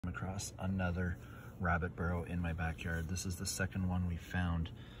across another rabbit burrow in my backyard. This is the second one we found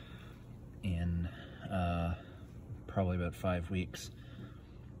in probably about 5 weeks.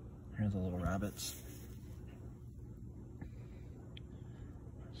 Here are the little rabbits.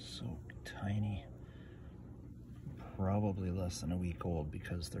 So tiny. Probably less than a week old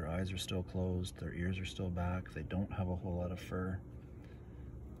because their eyes are still closed, their ears are still back, they don't have a whole lot of fur.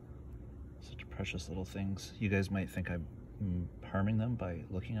 Such precious little things. You guys might think I'm harming them by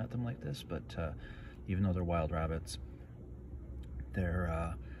looking at them like this, but even though they're wild rabbits,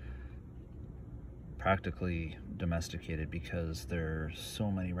 they're practically domesticated because there's so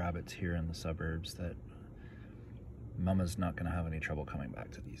many rabbits here in the suburbs that Mama's not going to have any trouble coming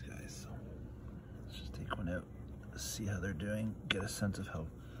back to these guys. So let's just take one out, see how they're doing, get a sense of how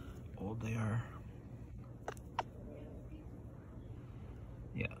old they are.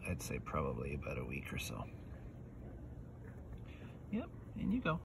 Yeah, I'd say probably about a week or so. Yep, in you go.